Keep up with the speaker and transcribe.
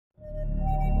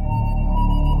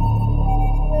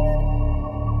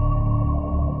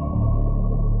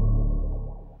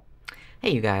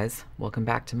Hey you guys, welcome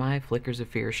back to my Flickers of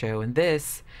Fear show, and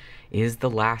this is the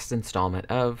last installment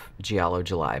of Giallo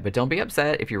July. But don't be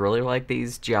upset if you really like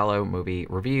these Giallo movie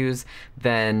reviews,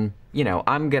 then,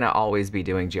 I'm gonna always be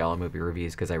doing Giallo movie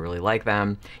reviews because I really like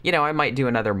them. I might do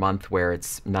another month where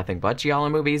it's nothing but Giallo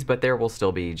movies, but there will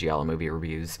still be Giallo movie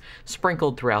reviews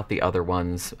sprinkled throughout the other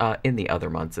ones in the other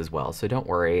months as well, so don't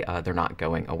worry, they're not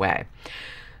going away.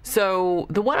 So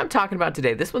the one I'm talking about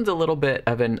today, this one's a little bit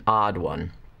of an odd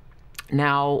one.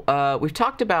 Now, we've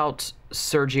talked about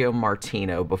Sergio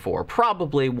Martino before,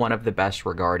 probably one of the best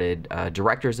regarded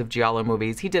directors of Giallo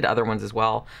movies. He did other ones as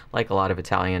well, like a lot of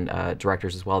Italian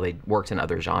directors as well. They worked in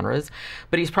other genres,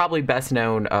 but he's probably best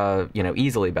known,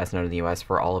 easily best known in the US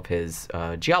for all of his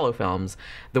Giallo films,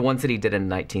 the ones that he did in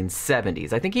the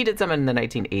 1970s. I think he did some in the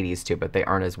 1980s too, but they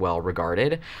aren't as well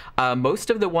regarded. Most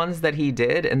of the ones that he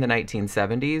did in the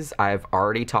 1970s, I've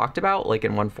already talked about, like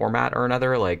in one format or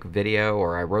another, like video,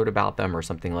 or I wrote about them or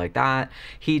something like that.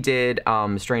 He did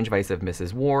Strange Vice of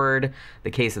Mrs. Ward,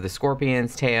 The Case of the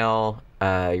Scorpion's Tail,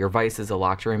 Your Vice is a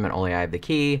Locked Room and Only I Have the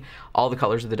Key, All the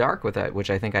Colors of the Dark,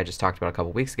 which I think I just talked about a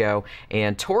couple weeks ago,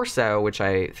 and Torso, which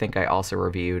I think I also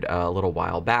reviewed a little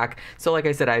while back. So like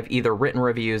I said, I've either written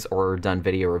reviews or done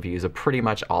video reviews of pretty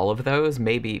much all of those,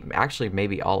 maybe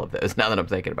all of those, now that I'm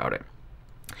thinking about it.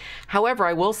 However,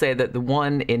 I will say that the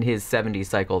one in his 70s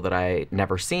cycle that I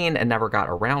never seen and never got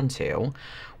around to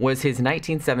was his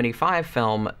 1975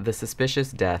 film, The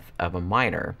Suspicious Death of a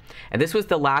Minor. And this was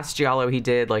the last Giallo he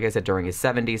did, like I said, during his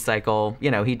 70s cycle.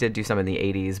 He did do some in the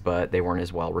 80s, but they weren't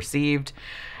as well received.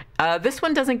 This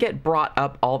one doesn't get brought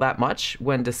up all that much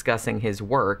when discussing his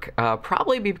work,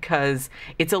 probably because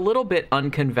it's a little bit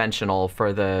unconventional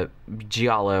for the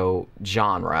Giallo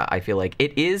genre. I feel like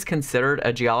it is considered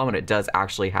a Giallo, and it does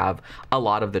actually have a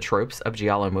lot of the tropes of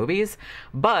Giallo movies,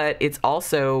 but it's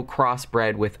also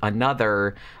crossbred with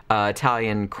another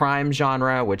Italian crime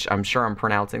genre, which I'm sure I'm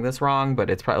pronouncing this wrong, but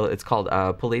it's called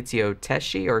Polizio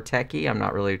Teschi or Tecchi. I'm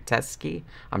not really Teschi.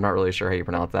 I'm not really sure how you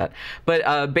pronounce that.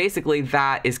 But basically,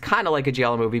 that is kind of like a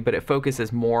Giallo movie, but it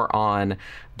focuses more on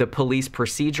the police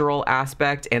procedural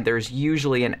aspect, and there's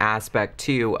usually an aspect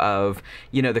too of,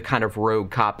 the kind of rogue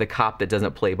cop, the cop that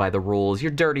doesn't play by the rules,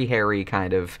 your Dirty Harry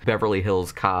kind of Beverly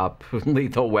Hills Cop,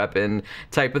 Lethal Weapon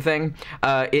type of thing.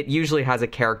 It usually has a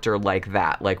character like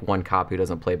that, like one cop who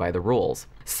doesn't play by the rules.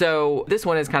 So this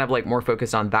one is kind of like more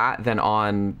focused on that than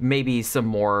on maybe some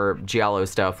more Giallo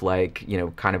stuff like,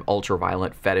 kind of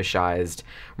ultra-violent fetishized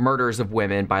murders of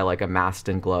women by like a masked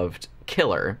and gloved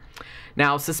killer.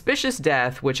 Now, Suspicious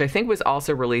Death, which I think was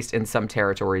also released in some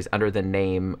territories under the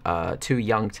name Too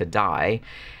Young to Die,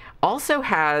 also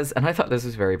has, and I thought this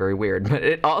was very, very weird, but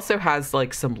it also has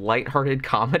like some lighthearted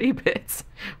comedy bits,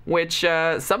 which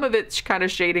some of it's kind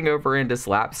of shading over into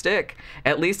slapstick,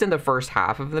 at least in the first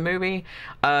half of the movie.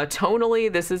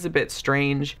 Tonally, this is a bit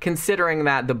strange, considering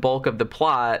that the bulk of the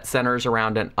plot centers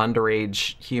around an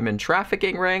underage human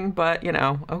trafficking ring, but,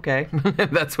 okay,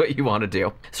 that's what you want to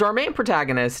do. So our main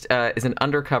protagonist is an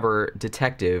undercover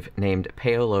detective named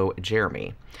Paolo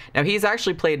Jeremy. Now, he's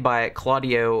actually played by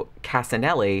Claudio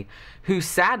Casanelli, who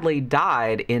sadly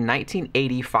died in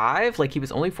 1985, like he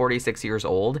was only 46 years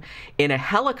old, in a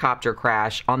helicopter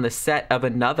crash on the set of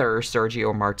another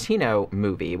Sergio Martino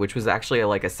movie, which was actually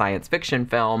like a science fiction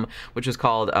film, which was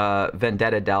called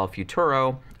Vendetta del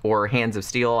Futuro, or Hands of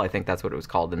Steel. I think that's what it was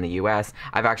called in the US.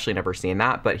 I've actually never seen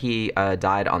that, but he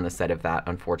died on the set of that,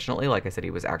 unfortunately. Like I said,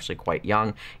 he was actually quite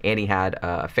young, and he had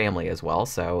a family as well,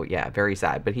 so yeah, very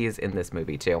sad, but he is in this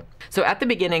movie too. So at the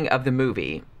beginning of the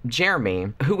movie,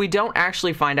 Jeremy, who we don't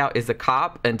actually find out is a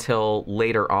cop until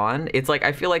later on. It's like,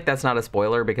 I feel like that's not a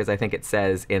spoiler because I think it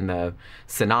says in the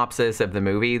synopsis of the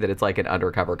movie that it's like an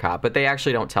undercover cop, but they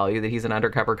actually don't tell you that he's an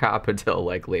undercover cop until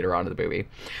like later on in the movie.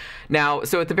 Now,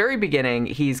 so at the very beginning,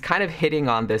 he's kind of hitting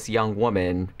on this young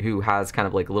woman who has kind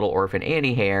of like little orphan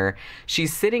Annie hair.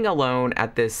 She's sitting alone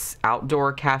at this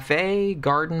outdoor cafe,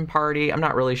 garden party. I'm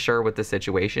not really sure what the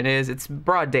situation is. It's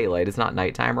broad daylight. It's not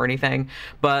nighttime or anything,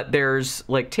 but there's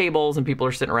like tables and people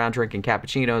are sitting around drinking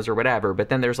cappuccinos or whatever, but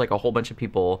then there's like a whole bunch of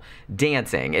people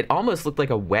dancing. It almost looked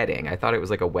like a wedding. I thought it was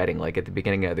like a wedding, like at the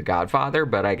beginning of The Godfather,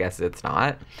 but I guess it's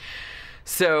not.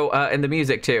 So, and the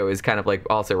music too is kind of like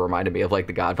also reminded me of like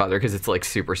The Godfather because it's like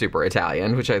super, super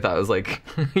Italian, which I thought was like,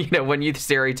 when you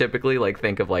stereotypically like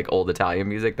think of like old Italian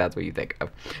music, that's what you think of.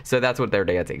 So that's what they're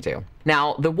dancing to.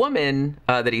 Now, the woman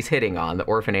that he's hitting on, the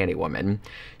orphan Annie woman,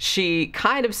 she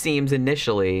kind of seems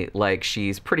initially like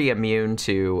she's pretty immune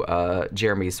to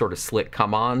Jeremy's sort of slick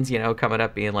come-ons, coming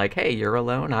up being like, hey, you're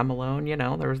alone, I'm alone,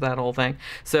 there's that whole thing.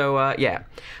 So, yeah.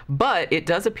 But it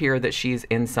does appear that she's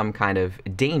in some kind of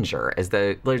danger as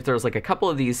there's like a couple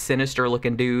of these sinister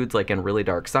looking dudes like in really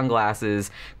dark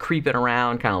sunglasses creeping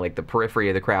around kind of like the periphery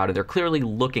of the crowd, and they're clearly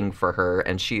looking for her,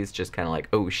 and she's just kind of like,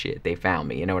 oh shit, they found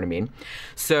me, you know what I mean?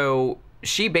 So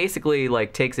she basically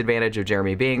like takes advantage of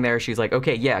Jeremy being there. She's like,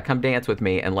 okay, yeah, come dance with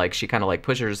me. And like, she kind of like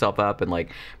pushes herself up and like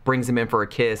brings him in for a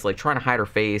kiss, like trying to hide her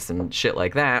face and shit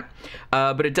like that.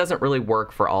 But it doesn't really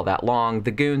work for all that long. The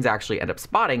goons actually end up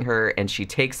spotting her, and she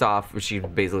takes off. She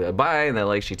basically like, bye. And then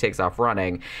like she takes off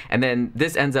running. And then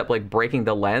this ends up like breaking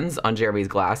the lens on Jeremy's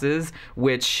glasses,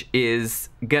 which is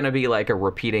gonna be like a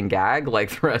repeating gag like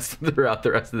throughout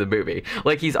the rest of the movie.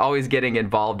 Like, he's always getting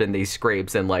involved in these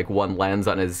scrapes, and like one lens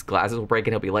on his glasses will break,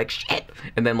 and he'll be like, shit,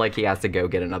 and then like he has to go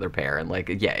get another pair, and like,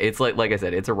 yeah, it's like I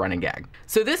said, it's a running gag.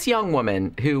 So this young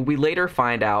woman, who we later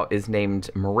find out is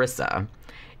named Marissa,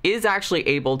 is actually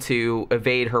able to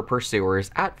evade her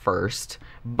pursuers at first,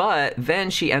 but then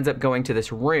she ends up going to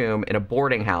this room in a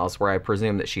boarding house where I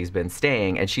presume that she's been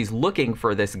staying, and she's looking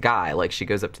for this guy. Like, she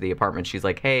goes up to the apartment, she's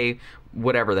like, hey,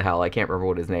 whatever the hell, I can't remember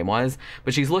what his name was,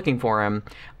 but she's looking for him,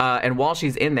 and while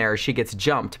she's in there, she gets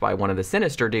jumped by one of the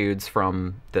sinister dudes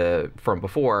from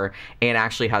before, and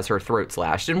actually has her throat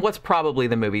slashed in what's probably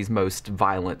the movie's most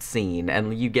violent scene,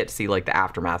 and you get to see like the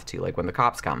aftermath too, like when the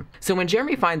cops come. So when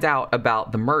Jeremy finds out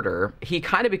about the murder, he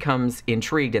kind of becomes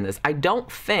intrigued in this. I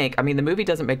mean, the movie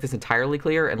doesn't make this entirely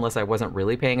clear unless I wasn't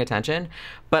really paying attention,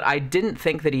 but I didn't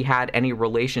think that he had any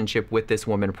relationship with this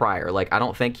woman prior. Like, I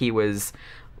don't think he was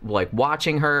like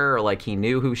watching her, or like he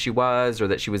knew who she was, or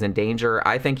that she was in danger.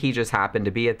 I think he just happened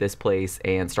to be at this place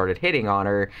and started hitting on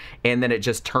her, and then it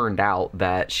just turned out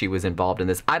that she was involved in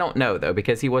this. I don't know though,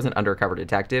 because he was an undercover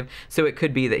detective, so it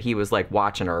could be that he was like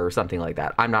watching her or something like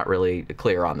that. I'm not really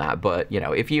clear on that, but you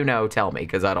know, if you know, tell me,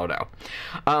 because I don't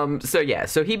know. So yeah,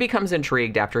 so he becomes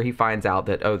intrigued after he finds out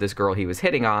that, oh, this girl he was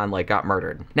hitting on like got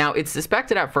murdered. Now, it's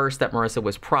suspected at first that Marissa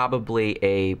was probably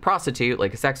a prostitute,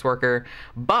 like a sex worker,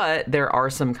 but there are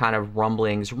some kind of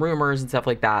rumblings, rumors and stuff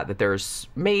like that, that there's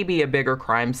maybe a bigger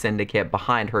crime syndicate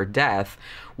behind her death,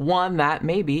 one that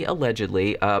maybe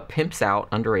allegedly pimps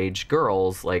out underage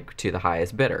girls like to the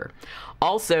highest bidder.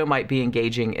 Also might be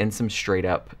engaging in some straight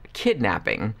up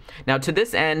kidnapping. Now, to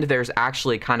this end, there's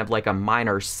actually kind of like a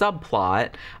minor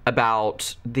subplot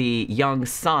about the young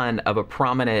son of a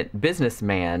prominent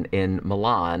businessman in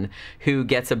Milan who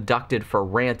gets abducted for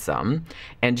ransom,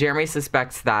 and Jeremy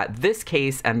suspects that this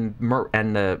case and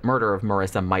the murder of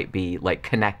Marissa might be like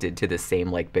connected to the same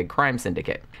like big crime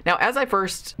syndicate. Now, as I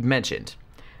first mentioned,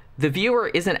 the viewer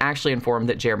isn't actually informed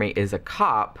that Jeremy is a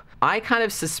cop. I kind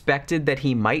of suspected that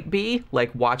he might be, like,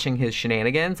 watching his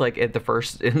shenanigans, like, in the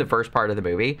first part of the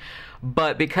movie.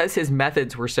 But because his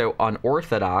methods were so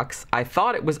unorthodox, I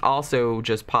thought it was also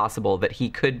just possible that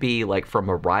he could be, like, from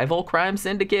a rival crime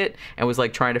syndicate and was,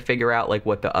 like, trying to figure out, like,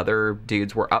 what the other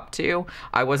dudes were up to.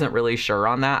 I wasn't really sure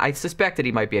on that. I suspected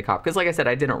he might be a cop, because, like I said,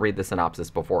 I didn't read the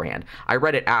synopsis beforehand. I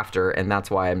read it after, and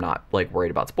that's why I'm not, like, worried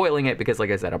about spoiling it, because,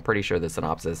 like I said, I'm pretty sure the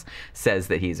synopsis says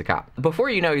that he's a cop. Before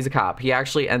you know he's a cop, he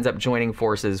actually ends up joining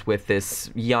forces with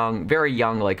this young, very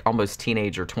young, like almost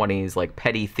teenager 20s, like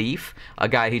petty thief, a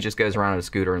guy who just goes around on a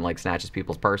scooter and like snatches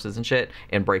people's purses and shit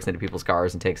and breaks into people's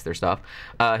cars and takes their stuff.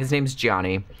 His name's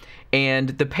Gianni. And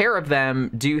the pair of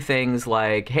them do things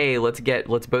like, hey, let's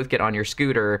both get on your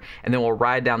scooter, and then we'll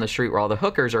ride down the street where all the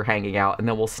hookers are hanging out, and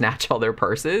then we'll snatch all their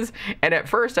purses. And at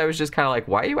first I was just kind of like,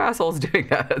 why are you assholes doing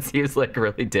that? That seems like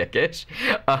really dickish,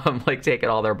 like taking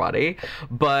all their money.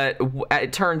 But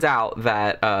it turns out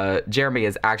that Jeremy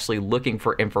is actually looking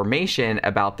for information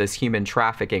about this human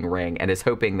trafficking ring, and is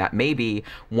hoping that maybe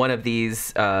one of the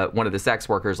sex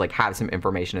workers like have some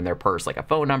information in their purse, like a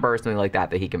phone number or something like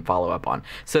that he can follow up on.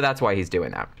 So that's why he's doing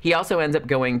that. He also ends up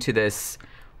going to this,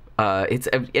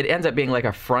 it ends up being like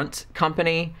a front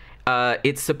company.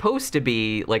 It's supposed to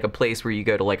be like a place where you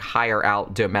go to like hire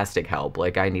out domestic help,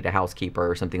 like I need a housekeeper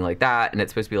or something like that, and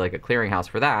it's supposed to be like a clearinghouse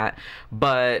for that.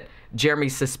 But Jeremy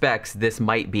suspects this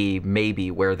might be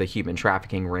maybe where the human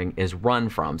trafficking ring is run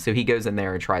from. So he goes in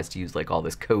there and tries to use like all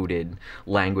this coded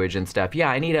language and stuff.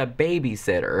 Yeah, I need a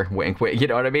babysitter, wink, wink, you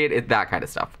know what I mean? That kind of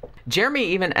stuff. Jeremy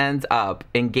even ends up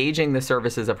engaging the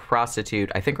services of a prostitute,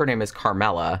 I think her name is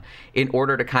Carmela, in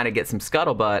order to kind of get some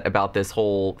scuttlebutt about this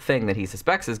whole thing that he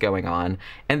suspects is going on,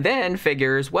 and then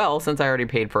figures, well, since I already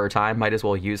paid for her time, might as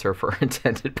well use her for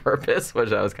intended purpose,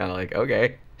 which I was kind of like,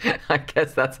 okay. I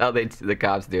guess that's how the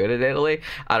cops do it in Italy.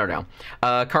 I don't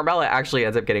know. Carmela actually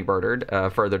ends up getting murdered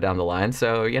further down the line,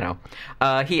 so, you know.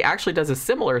 He actually does a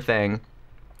similar thing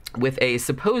with a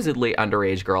supposedly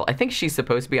underage girl. I think she's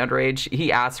supposed to be underage.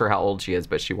 He asks her how old she is,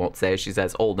 but she won't say. She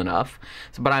says old enough.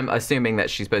 So, but I'm assuming that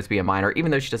she's supposed to be a minor,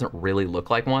 even though she doesn't really look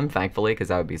like one, thankfully, because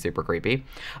that would be super creepy.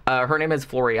 Her name is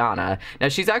Floriana. Now,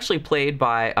 she's actually played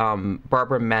by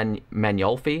Barbara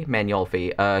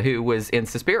Magnolfi, who was in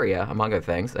Suspiria, among other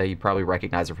things. You probably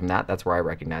recognize her from that. That's where I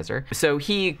recognize her. So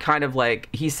he kind of like,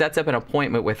 he sets up an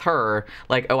appointment with her,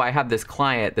 like, oh, I have this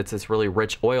client that's this really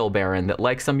rich oil baron that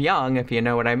likes them young, if you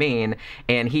know what I mean.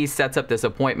 And he sets up this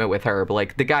appointment with her, but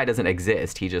like the guy doesn't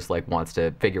exist. He just like wants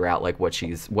to figure out like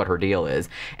what her deal is.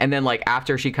 And then like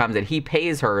after she comes in, he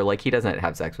pays her, like he doesn't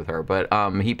have sex with her, but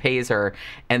he pays her,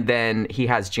 and then he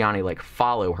has Gianni like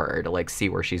follow her to like see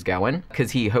where she's going,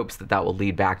 because he hopes that that will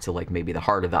lead back to like maybe the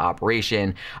heart of the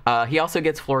operation. He also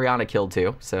gets Floriana killed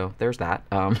too, so there's that.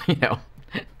 You know,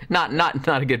 not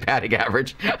a good batting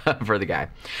average for the guy.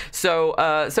 So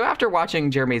after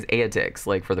watching Jeremy's antics,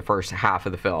 like for the first half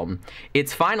of the film,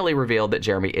 it's finally revealed that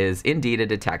Jeremy is indeed a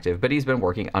detective, but he's been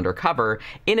working undercover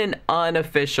in an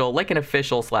unofficial, like an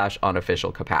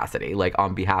official/unofficial capacity, like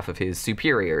on behalf of his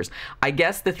superiors. I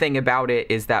guess the thing about it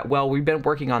is that, well, we've been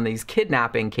working on these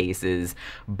kidnapping cases,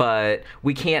 but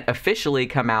we can't officially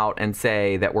come out and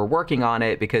say that we're working on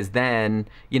it, because then,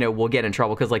 you know, we'll get in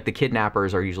trouble, because like the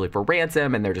kidnappers are usually for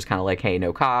ransom, and they're just kind of like, hey,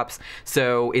 no cops.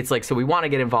 So it's like, so we want to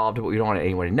get involved, but we don't want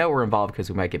anyone to know we're involved because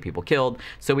we might get people killed.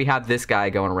 So we have this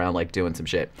guy going around like doing some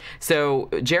shit. So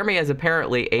Jeremy is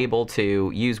apparently able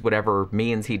to use whatever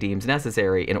means he deems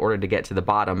necessary in order to get to the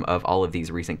bottom of all of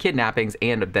these recent kidnappings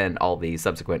and then all the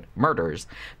subsequent murders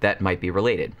that might be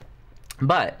related.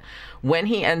 But when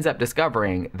he ends up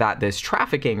discovering that this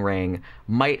trafficking ring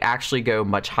might actually go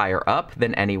much higher up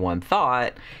than anyone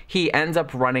thought, he ends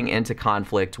up running into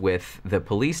conflict with the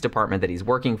police department that he's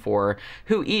working for,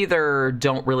 who either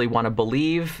don't really want to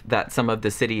believe that some of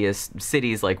the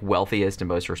city's like wealthiest and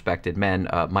most respected men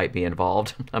might be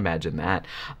involved, imagine that,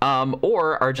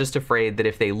 or are just afraid that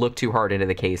if they look too hard into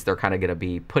the case, they're kind of going to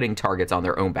be putting targets on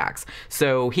their own backs.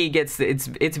 So he gets,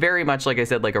 it's very much, like I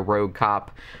said, like a rogue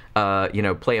cop, you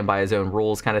know, playing by his own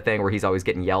rules kind of thing, where he's always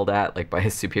getting yelled at like by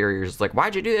his superiors. It's like,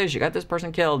 why'd you do this? You got this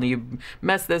person killed and you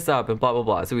messed this up and blah, blah,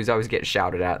 blah. So he's always getting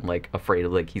shouted at and like afraid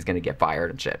of like he's going to get fired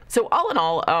and shit. So all in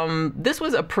all, this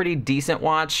was a pretty decent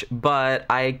watch, but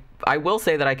I will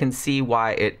say that I can see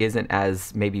why it isn't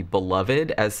as maybe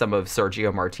beloved as some of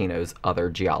Sergio Martino's other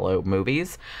Giallo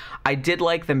movies. I did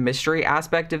like the mystery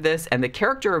aspect of this, and the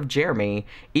character of Jeremy,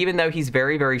 even though he's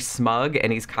very, very smug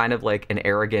and he's kind of like an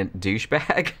arrogant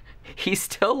douchebag, he's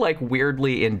still like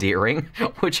weirdly endearing,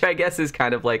 which I guess is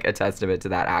kind of like a testament to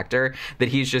that actor, that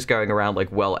he's just going around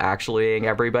like well actuallying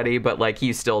everybody, but like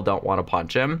you still don't want to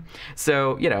punch him.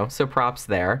 So, you know, so props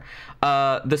there.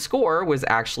 The score was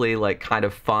actually like kind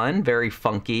of fun, very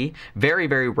funky, very,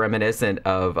 very reminiscent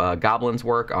of Goblin's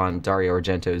work on Dario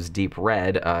Argento's Deep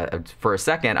Red. For a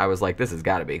second, I was like, this has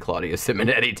got to be Claudio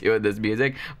Simonetti doing this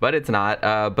music, but it's not.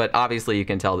 But obviously you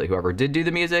can tell that whoever did do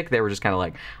the music, they were just kind of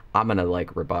like, I'm gonna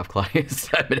like rip off Claudio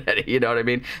Simonetti, you know what I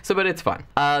mean? So, but it's fun.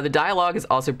 The dialogue is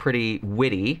also pretty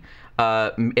witty,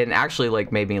 and actually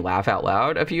like made me laugh out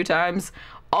loud a few times.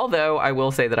 Although I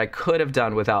will say that I could have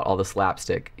done without all the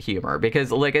slapstick humor,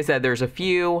 because like I said, there's a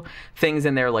few things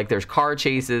in there, like there's car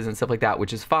chases and stuff like that,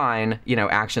 which is fine, you know,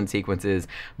 action sequences,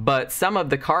 but some of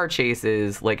the car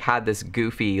chases like had this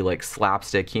goofy like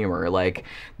slapstick humor. Like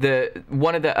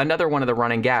another one of the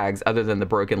running gags, other than the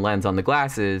broken lens on the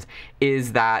glasses,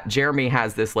 is that Jeremy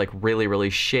has this like really, really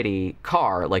shitty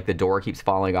car, like the door keeps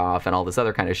falling off and all this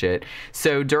other kind of shit.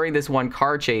 So during this one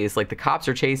car chase, like the cops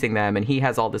are chasing them and he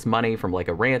has all this money from like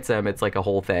a ransom. It's like a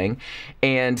whole thing,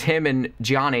 and him and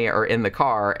Gianni are in the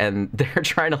car and they're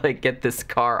trying to like get this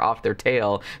car off their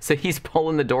tail, so he's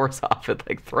pulling the doors off and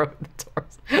like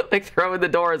throwing the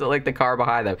doors at like the car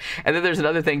behind them. And then there's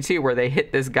another thing too where they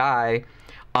hit this guy,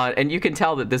 and you can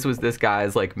tell that this was this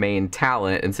guy's like main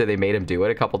talent, and so they made him do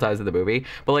it a couple times in the movie.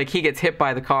 But like he gets hit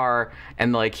by the car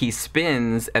and like he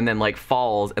spins and then like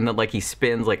falls, and then like he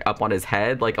spins like up on his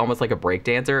head, like almost like a break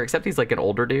dancer, except he's like an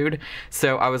older dude.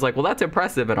 So I was like, well, that's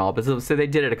impressive and all, but so they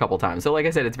did it a couple times. So like I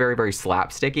said, it's very, very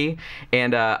slapsticky,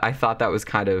 and I thought that was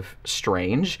kind of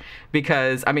strange,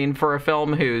 because I mean, for a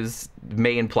film whose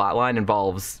main plotline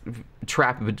involves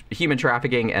human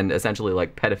trafficking and essentially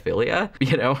like pedophilia,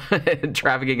 you know,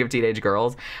 trafficking of teenage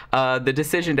girls, the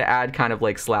decision to add kind of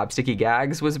like slapsticky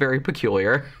gags was very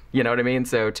peculiar. You know what I mean?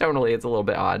 So tonally, it's a little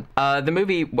bit odd. The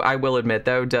movie, I will admit,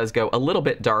 though, does go a little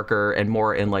bit darker and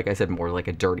more in, like I said, more like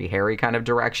a Dirty Harry kind of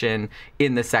direction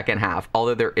in the second half,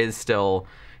 although there is still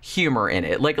humor in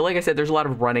it. Like I said, there's a lot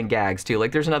of running gags, too.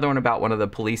 Like, there's another one about one of the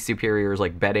police superiors,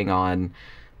 like, betting on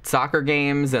soccer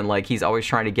games, and like he's always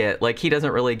trying to get, like, he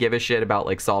doesn't really give a shit about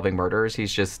like solving murders.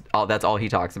 He's just that's all he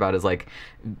talks about is like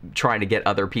trying to get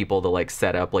other people to like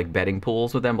set up like betting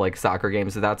pools with them, like soccer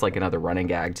games. So that's like another running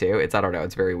gag too. It's, I don't know,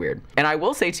 it's very weird. And I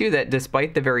will say too that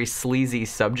despite the very sleazy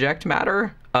subject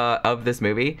matter of this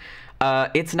movie,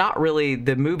 it's not really,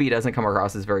 the movie doesn't come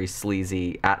across as very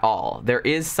sleazy at all. There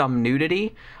is some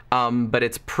nudity, but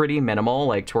it's pretty minimal,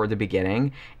 like toward the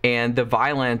beginning. And the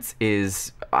violence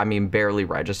is, I mean, barely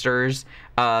registers.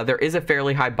 There is a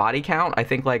fairly high body count. I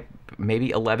think like maybe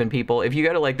 11 people. If you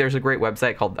go to like, there's a great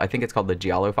website called, I think it's called the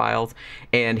Giallo Files.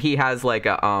 And he has like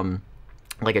a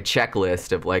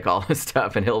checklist of like all this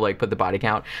stuff, and he'll like put the body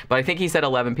count. But I think he said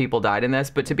 11 people died in this.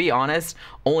 But to be honest,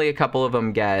 only a couple of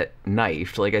them get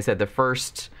knifed. Like I said, the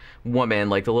first woman,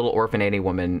 like the little orphanati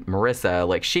woman, Marissa,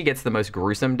 like she gets the most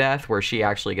gruesome death, where she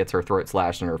actually gets her throat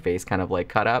slashed and her face kind of like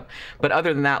cut up. But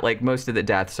other than that, like most of the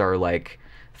deaths are like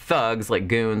thugs, like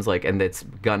goons, like, and it's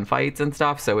gunfights and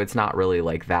stuff, so it's not really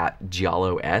like that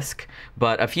Giallo-esque.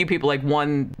 But a few people, like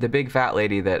one, the big fat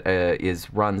lady that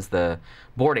runs the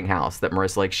boarding house that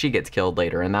Marissa, like, she gets killed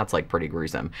later, and that's like pretty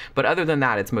gruesome. But other than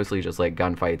that, it's mostly just like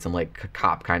gunfights and like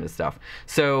cop kind of stuff,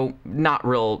 so not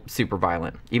real super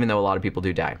violent, even though a lot of people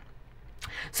do die.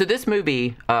 So this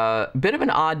movie, bit of an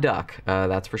odd duck,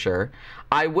 that's for sure.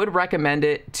 I would recommend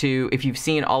it to, if you've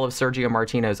seen all of Sergio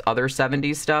Martino's other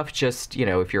 70s stuff, just, you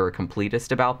know, if you're a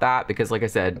completist about that, because like I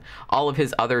said, all of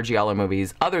his other Giallo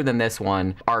movies, other than this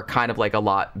one, are kind of like a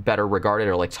lot better regarded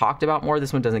or like talked about more.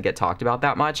 This one doesn't get talked about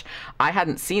that much. I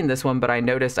hadn't seen this one, but I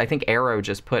noticed, I think Arrow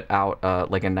just put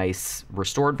out like a nice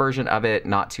restored version of it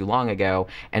not too long ago,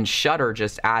 and Shudder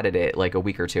just added it like a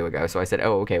week or two ago. So I said,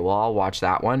 oh, okay, well, I'll watch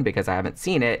that one because I haven't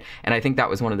seen it, and I think that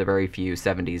was one of the very few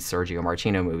 70s Sergio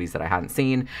Martino movies that I hadn't seen.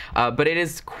 But it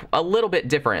is a little bit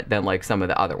different than like some of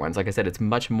the other ones. Like I said, it's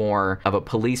much more of a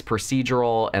police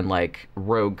procedural and like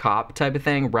rogue cop type of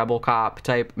thing, rebel cop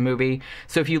type movie.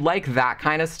 So if you like that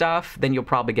kind of stuff, then you'll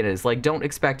probably get it. It's like, don't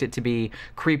expect it to be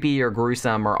creepy or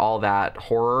gruesome or all that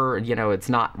horror. You know, it's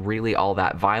not really all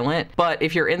that violent. But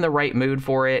if you're in the right mood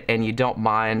for it and you don't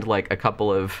mind like a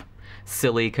couple of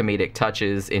silly comedic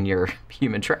touches in your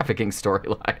human trafficking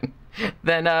storyline,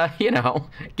 then, you know,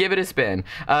 give it a spin.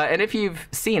 And if you've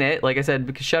seen it, like I said,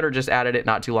 because Shudder just added it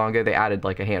not too long ago, they added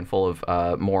like a handful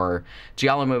of more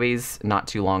Giallo movies not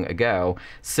too long ago.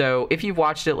 So if you've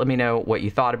watched it, let me know what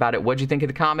you thought about it. What'd you think of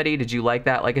the comedy? Did you like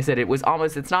that? Like I said, it was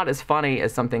almost, it's not as funny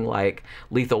as something like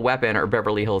Lethal Weapon or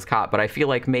Beverly Hills Cop, but I feel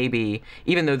like maybe,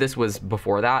 even though this was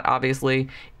before that, obviously,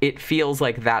 it feels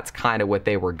like that's kind of what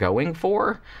they were going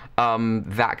for.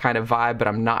 That kind of vibe, but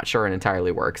I'm not sure it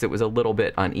entirely works. It was a little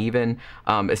bit uneven,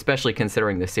 especially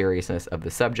considering the seriousness of the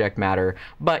subject matter,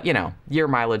 but you know, your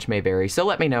mileage may vary, so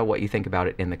let me know what you think about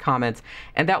it in the comments.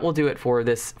 And that will do it for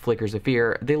this Flickers of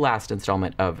Fear, the last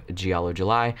installment of Giallo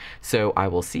July, so I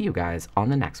will see you guys on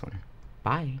the next one.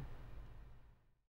 Bye.